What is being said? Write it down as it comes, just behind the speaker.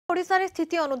ओडिशा रे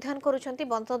स्थिति अनुध्यान करुछंती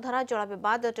वंशधारा जल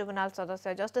विवाद ट्रिब्यूनल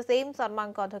सदस्य जस्टिस एम शर्मा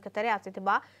अध्यक्षतार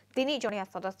आसिथिबा 3 जणिया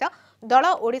सदस्य दल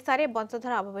ओडिशा रे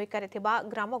वंशधारा अववाहिकार थिबा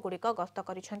ग्राम गुड़िक गस्त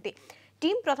करिछंती।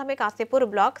 टीम प्रथमे काशीपुर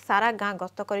ब्लॉक सारा गां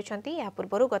गस्त करिछंती। या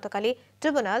पूर्वरु गतकाली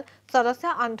ट्रिब्यूनल सदस्य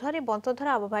आंध्र रे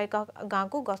वंशधारा अववाहिक गां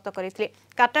को गस्त करिथिले।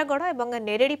 काटागड़ एवं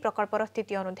नेरेडी प्रकल्पर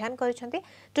स्थिति अनुध्यान करिछंती।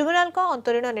 ट्रिब्यूनल को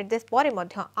अंतरीण निर्देश परे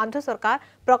मध्य आंध्र सरकार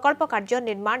प्रकल्प कार्य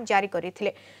निर्माण जारी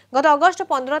करिथिले। गत अगस्त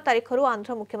 15 तारिखरु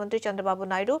आंध्र मुख्यमंत्री चंद्रबाबू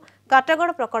नायडू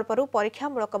काटागड़ प्रकल्परू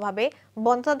परीक्षामूलक भावे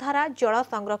वंशधारा जल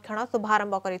संरक्षण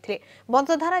शुभारंभ करथिले।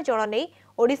 वंशधारा जल नै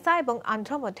ओडिशा एवं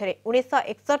आंध्र मध्य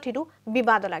 1961 रु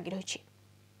विवाद लागि रहिछि।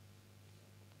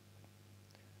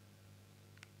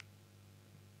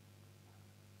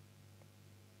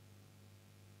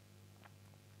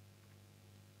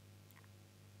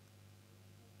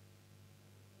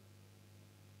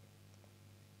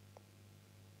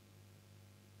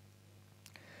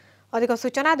 अधिक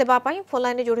सूचना देवाई फोन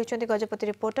लाइन जोड़ी गजपति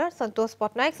रिपोर्टर संतोष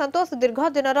पट्टनायक। संतोष, दीर्घ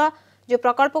दिन जो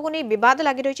प्रकल्प को नहीं बद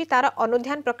लगी रही तार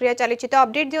अनुध्यान प्रक्रिया चली तो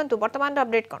अपडेट दिंतु वर्तमान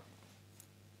अपडेट कौन?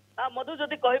 मधु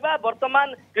जदि कहवा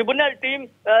वर्तमान ट्रिब्यूनल टीम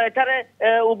एठारे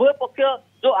उभय पक्ष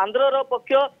जो आंध्र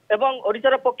पक्ष एवं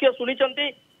ओडिशार पक्ष शुणी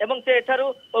से एठारू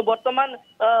वर्तमान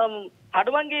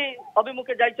हाडवांगी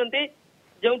अभिमुखे जाइछंती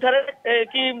जो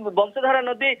कि वंशधारा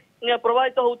नदी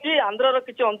प्रवाहित होउची आंध्र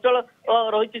किसी अंचल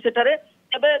रही सेठारे।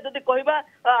 एबे जदि कहवा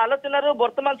आलोचनार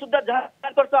वर्तमान सुधा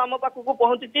जहाँ आम पाखक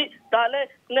पहुंची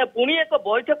पुणी एक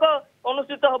बैठक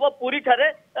अनुष्ठित हम पुरी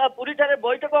ठारे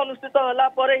बैठक अनुष्ठित होला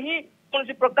परे ही कौन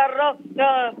प्रकार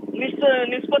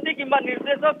निष्पत्ति किंबा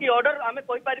निर्देश कि ऑर्डर आम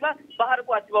कहीपर बाहर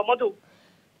को आसो। मधु,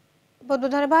 बहुत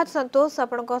बहुत धन्यवाद संतोष।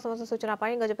 आपण समस्त सूचना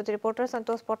गजपति रिपोर्टर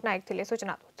संतोष पट्टनायक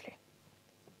सूचना दूसरे।